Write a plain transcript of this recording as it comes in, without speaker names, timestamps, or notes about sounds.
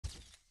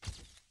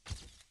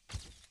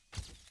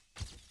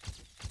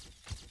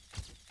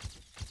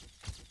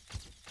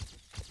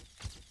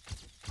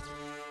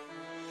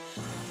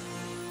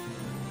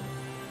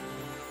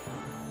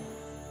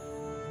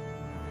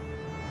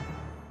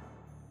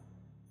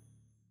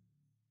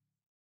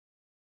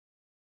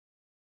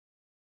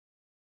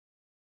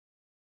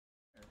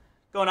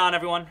Going on,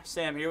 everyone?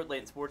 Sam here with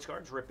Layton Sports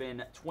Cards,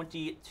 ripping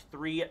 23-24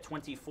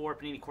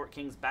 Panini Court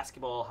Kings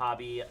Basketball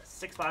Hobby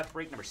 6-box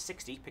break number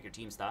 60. Pick your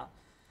team style.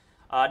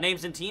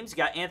 Names and teams, you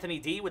got Anthony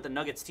D with the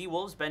Nuggets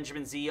T-Wolves,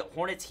 Benjamin Z,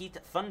 Hornets Heat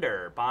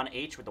Thunder, Bon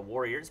H with the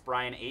Warriors,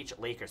 Brian H,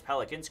 Lakers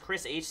Pelicans,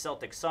 Chris H,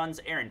 Celtics Suns,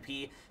 Aaron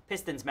P,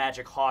 Pistons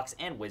Magic Hawks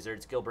and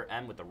Wizards, Gilbert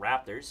M with the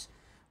Raptors.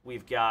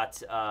 We've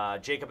got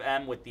Jacob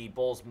M with the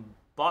Bulls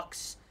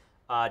Bucks.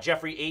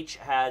 Jeffrey H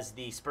has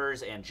the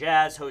Spurs and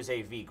Jazz,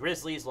 Jose V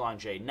Grizzlies, Long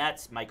J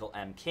Nets, Michael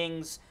M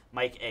Kings,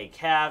 Mike A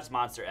Cavs,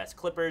 Monster S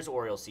Clippers,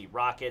 Oriole C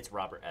Rockets,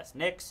 Robert S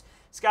Knicks,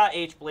 Scott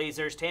H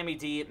Blazers, Tammy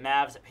D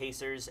Mavs,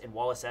 Pacers, and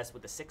Wallace S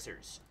with the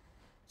Sixers.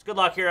 So good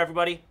luck here,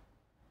 everybody.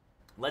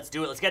 Let's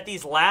do it. Let's get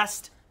these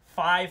last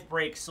 5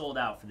 breaks sold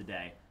out for the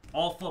day.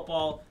 All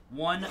football,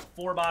 1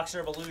 4-boxer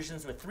of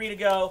Illusions with 3 to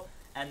go,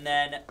 and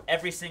then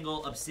every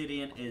single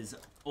Obsidian is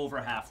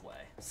over halfway.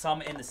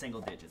 Some in the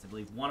single digits. I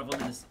believe one of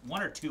them is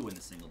 1 or 2 in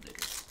the single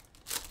digits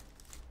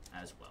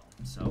as well.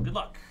 So good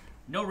luck.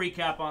 No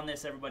recap on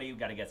this, everybody. We've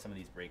got to get some of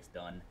these breaks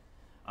done.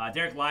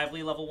 Derek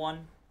Lively, level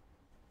 1.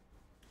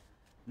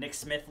 Nick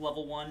Smith,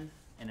 level 1.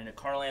 And then a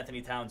Karl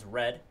Anthony Towns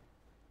red.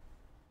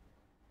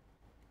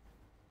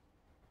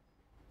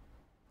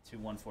 To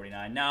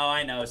 149. No,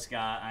 I know,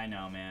 Scott. I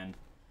know, man.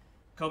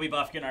 Kobe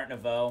Buffkin, Art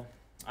Nouveau.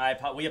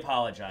 We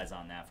apologize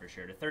on that for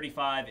sure. To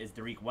 35 is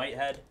Dariq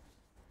Whitehead.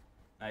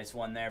 Nice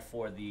one there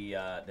for the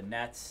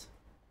Nets.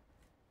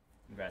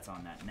 Congrats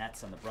on that.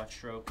 Nets on the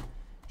brushstroke.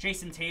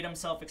 Jason Tatum,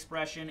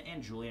 Self-Expression,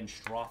 and Julian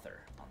Strother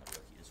on the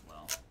rookie as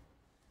well.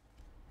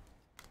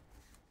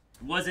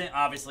 It wasn't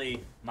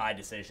obviously my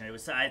decision. It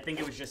was. I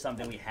think it was just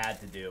something we had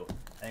to do.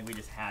 I think we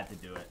just had to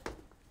do it,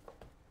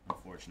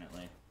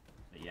 unfortunately.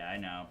 But yeah, I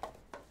know.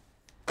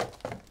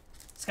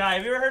 Sky,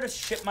 have you ever heard of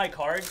Ship My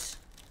Cards?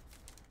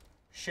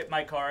 Ship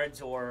My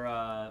Cards, or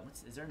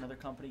is there another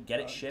company? Get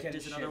It Shipped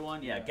is another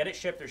one. Yeah, Get It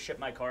Shipped or Ship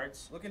My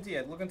Cards. Look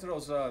into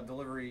those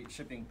delivery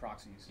shipping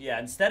proxies. Yeah,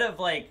 instead of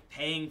like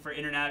paying for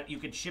internet, you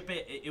could ship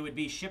it. It would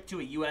be shipped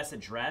to a U.S.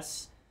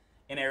 address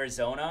in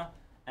Arizona,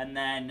 and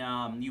then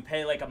you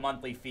pay like a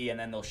monthly fee, and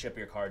then they'll ship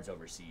your cards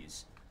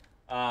overseas.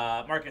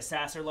 Marcus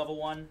Sasser, level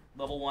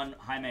 1,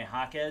 Jaime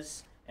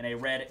Jaquez, and a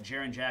red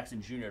Jaren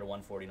Jackson Jr. to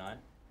 149.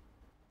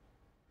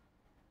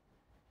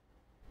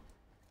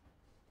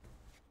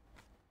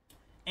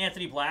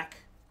 Anthony Black,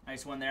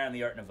 nice one there on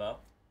the Art Nouveau.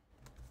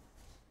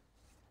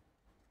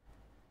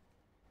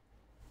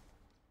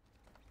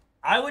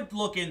 I would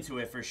look into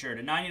it for sure.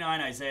 To 99,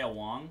 Isaiah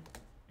Wong.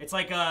 It's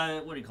like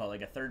a, what do you call it,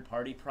 like a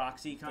third-party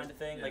proxy kind of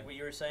thing, yeah. Like what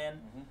you were saying.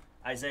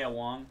 Isaiah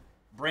Wong.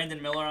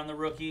 Brandon Miller on the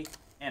rookie,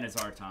 and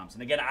Azar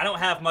Thompson. Again, I don't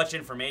have much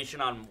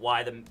information on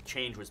why the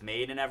change was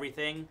made and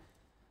everything.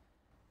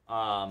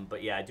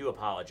 But yeah, I do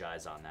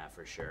apologize on that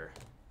for sure.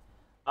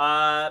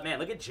 Man,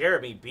 look at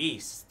Jeremy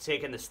Beast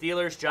taking the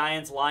Steelers,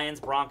 Giants, Lions,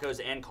 Broncos,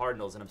 and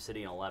Cardinals in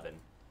Obsidian 11.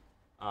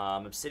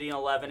 Obsidian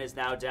 11 is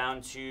now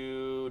down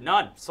to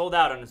none. Sold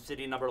out on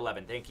Obsidian number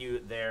 11. Thank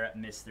you there,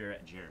 Mr.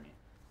 Jeremy.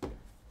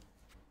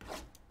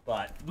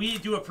 But we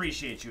do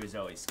appreciate you as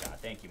always,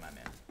 Scott. Thank you, my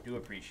man. Do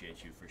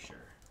appreciate you for sure.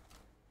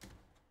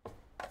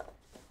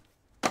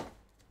 I'm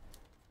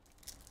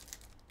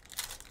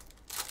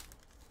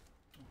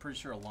pretty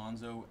sure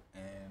Alonzo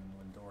and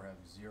Lindor have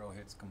 0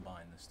 hits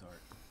combined to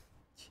start.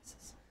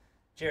 Jesus.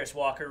 Jarris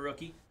Walker,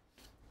 rookie.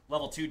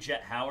 Level 2,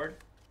 Jet Howard.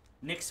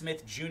 Nick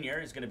Smith Jr.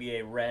 is going to be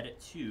a red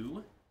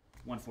 2,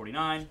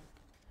 149.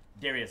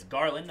 Darius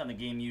Garland on the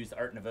game-used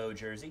Art Nouveau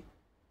jersey.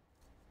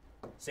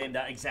 Same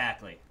down.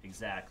 Exactly.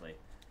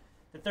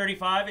 The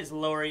 35 is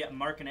Lauri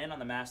Markkanen on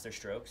the Master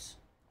Strokes.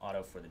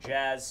 Auto for the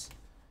Jazz.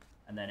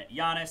 And then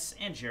Giannis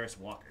and Jarris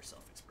Walker,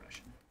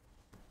 Self-Expression.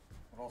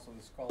 But also,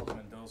 this Carlos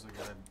Mendoza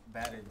got a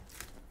batted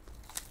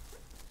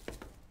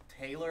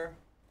Taylor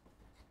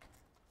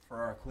for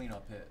our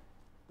cleanup hit.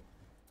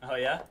 Oh,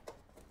 yeah?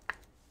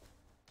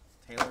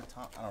 Taylor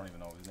Tom. I don't even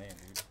know his name,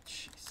 dude.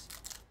 Jeez.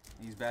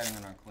 He's batting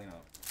in our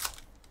cleanup.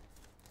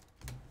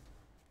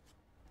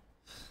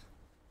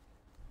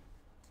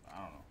 I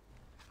don't know.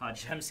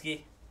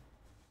 Podziemski.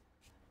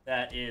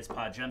 That is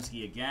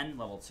Podziemski again,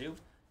 level 2.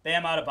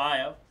 Bam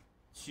Adebayo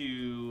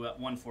to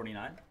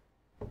 149.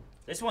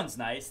 This one's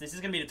nice. This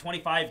is going to be the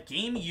 25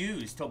 game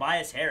used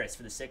Tobias Harris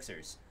for the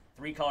Sixers.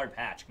 3-colored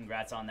patch.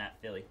 Congrats on that,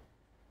 Philly.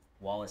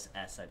 Wallace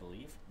S, I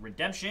believe.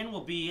 Redemption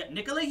will be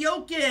Nikola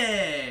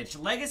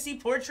Jokic. Legacy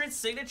Portrait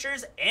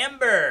Signatures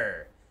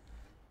Amber.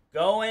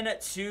 Going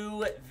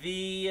to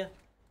the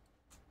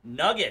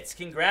Nuggets.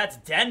 Congrats,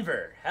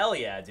 Denver. Hell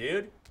yeah,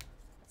 dude.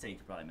 I'd say you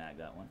could probably mag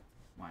that one.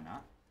 Why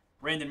not?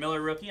 Brandon Miller,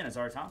 rookie, and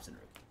Azar Thompson,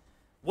 rookie.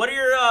 What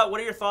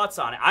are your thoughts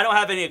on it? I don't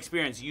have any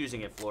experience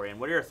using it, Florian.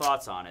 What are your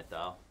thoughts on it,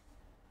 though?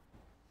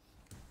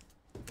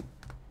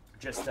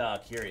 Just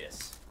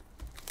curious.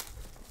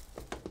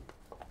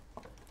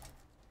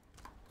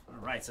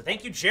 All right, so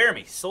thank you,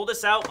 Jeremy. Sold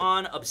us out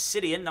on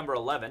Obsidian number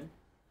 11.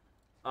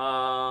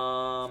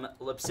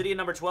 Obsidian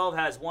number 12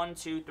 has 1,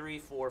 2, 3,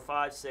 4,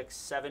 5, 6,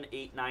 7,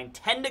 8, 9,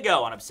 10 to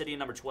go on Obsidian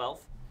number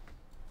 12.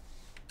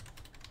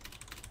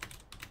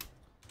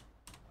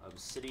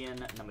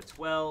 Obsidian number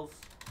 12.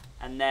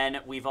 And then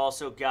we've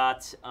also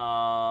got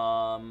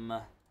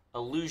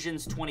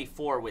Illusions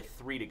 24 with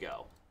 3 to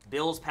go.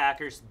 Bills,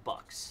 Packers,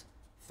 Bucks.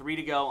 3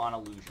 to go on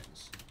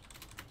Illusions.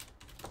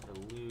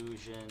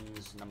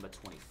 Illusions number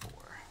 24.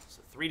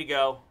 So 3 to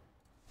go.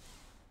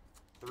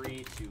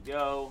 3 to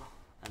go.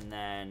 And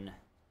then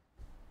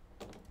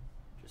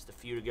just a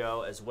few to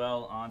go as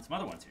well on some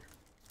other ones here.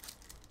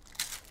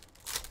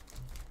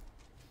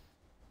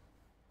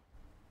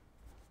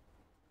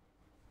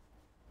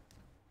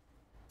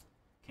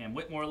 Cam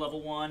Whitmore,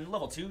 level 1.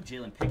 Level 2,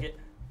 Jalen Pickett.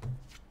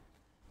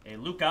 A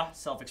Luka,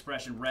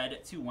 Self-Expression Red,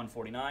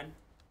 2/149.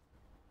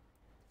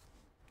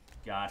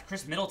 Got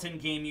Chris Middleton,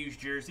 game-used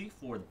jersey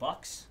for the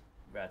Bucks.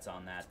 Congrats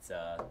on that,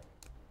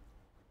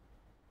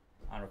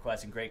 on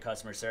requesting great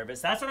customer service.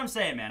 That's what I'm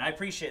saying, man. I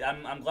appreciate it.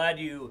 I'm glad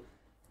you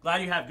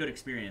have good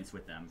experience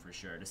with them, for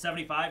sure. To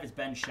 75 is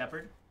Ben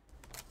Shepard.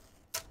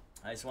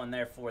 Nice one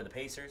there for the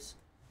Pacers.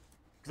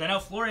 Because I know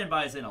Florian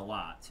buys in a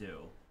lot,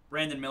 too.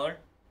 Brandon Miller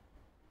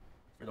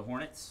for the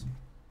Hornets,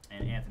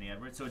 and Anthony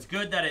Edwards. So it's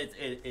good that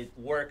it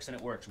works, and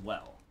it works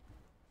well.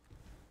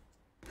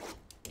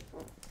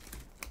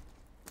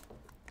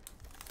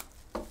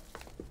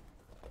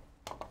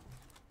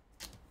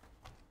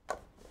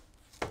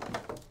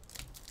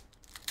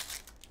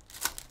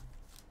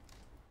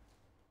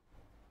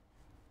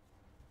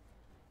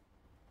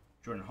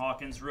 Jordan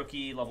Hawkins,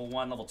 rookie, level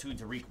 1, level 2,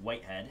 Tariq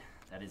Whitehead.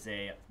 That is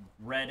a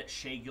red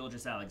Shea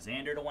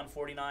Gilgeous-Alexander to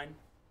 149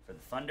 for the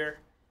Thunder.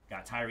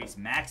 Got Tyrese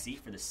Maxey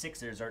for the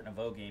Sixers, Art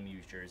Nouveau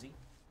game-used jersey.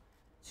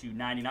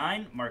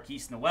 299,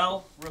 Marquise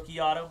Noel, rookie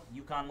auto,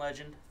 UConn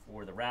legend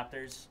for the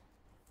Raptors.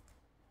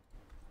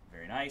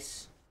 Very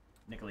nice.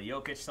 Nikola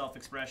Jokic,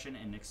 self-expression,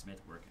 and Nick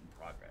Smith, work in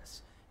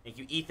progress. Thank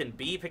you, Ethan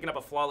B, picking up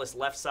a flawless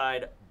left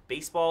side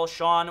baseball.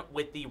 Sean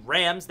with the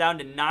Rams, down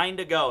to 9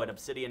 to go at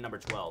Obsidian number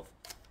 12.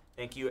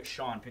 Thank you,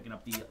 Sean, picking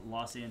up the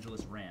Los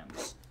Angeles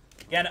Rams.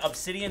 Again,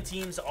 Obsidian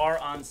teams are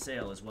on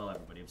sale as well,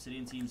 everybody.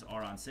 Obsidian teams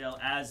are on sale,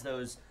 as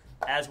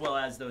well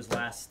as those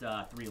last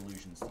 3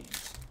 Illusions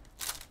teams.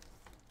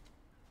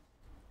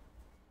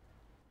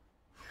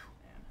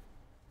 Man.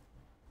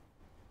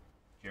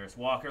 Jarris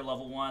Walker,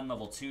 level 1.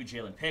 Level 2,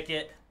 Jalen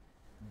Pickett.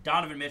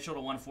 Donovan Mitchell to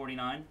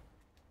 149.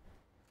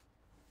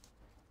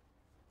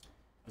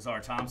 Azar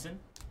Thompson,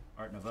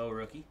 Art Nouveau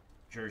rookie,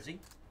 jersey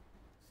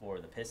for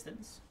the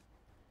Pistons.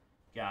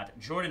 Got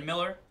Jordan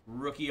Miller,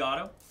 rookie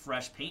auto,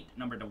 fresh paint,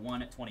 number to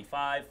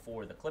 125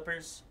 for the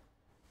Clippers.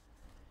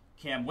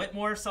 Cam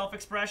Whitmore,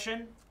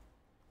 self-expression.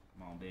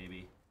 Come on,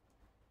 baby.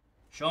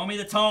 Show me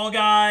the tall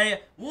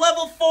guy.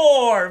 Level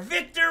 4,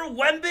 Victor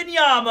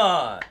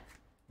Wembanyama.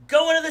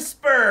 Going to the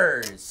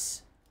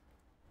Spurs.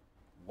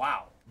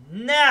 Wow.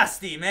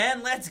 Nasty,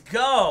 man. Let's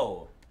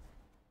go.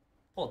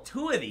 Well,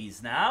 2 of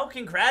these now.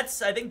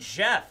 Congrats. I think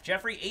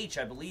Jeffrey H,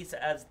 I believe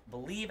it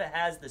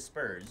has the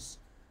Spurs.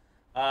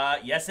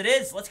 Yes, it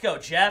is. Let's go,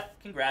 Jeff.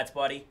 Congrats,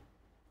 buddy.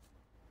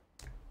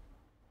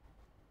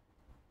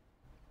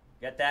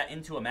 Get that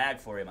into a mag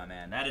for you, my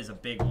man. That is a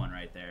big one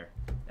right there.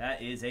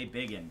 That is a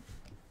big one.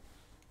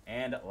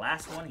 And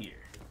last one here.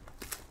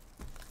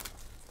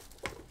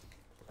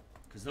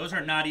 Because those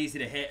are not easy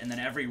to hit, and then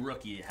every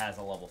rookie has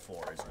a level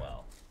 4 as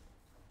well.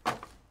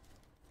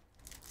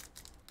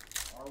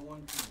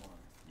 R121.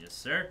 Yes,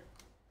 sir.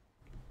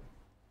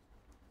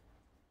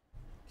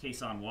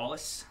 Kason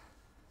Wallace.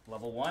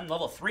 Level 1.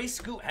 Level 3,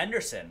 Scoot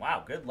Henderson.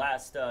 Wow, good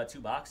last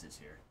 2 boxes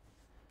here.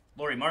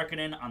 Lauri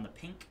Markkanen on the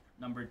pink,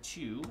 number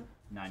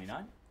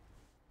 299.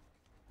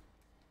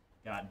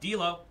 Got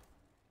D'Lo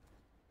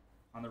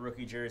on the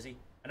rookie jersey.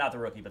 Not the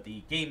rookie, but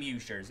the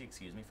game-used jersey,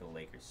 excuse me, for the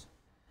Lakers.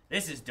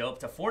 This is dope.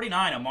 To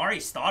 49, Amari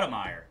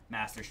Stoudemire,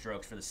 master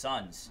strokes for the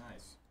Suns.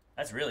 Nice.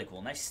 That's really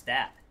cool. Nice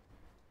stat.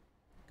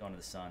 Going to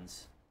the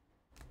Suns.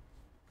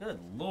 Good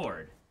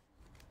Lord.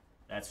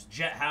 That's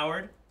Jet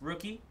Howard,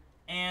 rookie.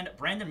 And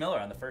Brandon Miller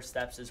on the first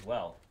steps as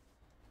well.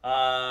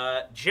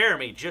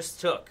 Jeremy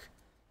just took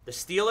the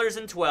Steelers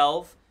in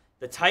 12,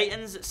 the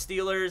Titans,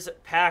 Steelers,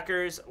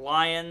 Packers,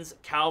 Lions,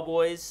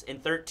 Cowboys in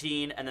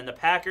 13, and then the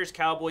Packers,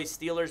 Cowboys,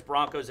 Steelers,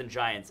 Broncos, and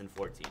Giants in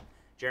 14.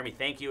 Jeremy,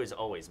 thank you as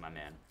always, my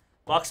man.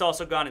 Bucks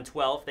also gone in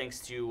 12, thanks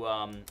to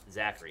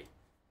Zachary.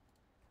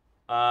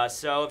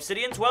 So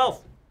Obsidian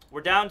 12.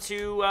 We're down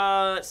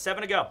to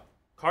 7 to go.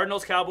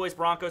 Cardinals, Cowboys,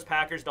 Broncos,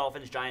 Packers,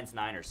 Dolphins, Giants,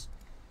 Niners.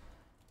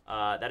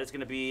 That is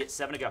going to be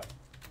 7 to go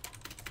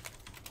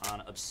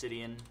on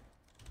Obsidian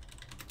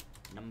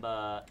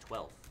number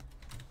 12.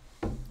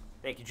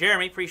 Thank you,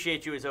 Jeremy.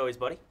 Appreciate you as always,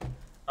 buddy.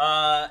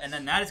 And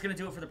then that is going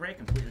to do it for the break.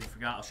 Completely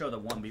forgot. I'll show the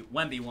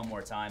Wemby one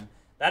more time.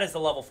 That is the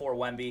level 4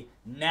 Wemby.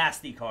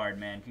 Nasty card,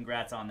 man.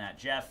 Congrats on that,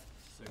 Jeff.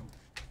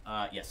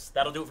 Yes,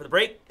 that'll do it for the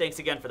break. Thanks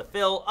again for the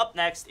fill. Up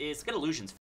next is Get Illusions.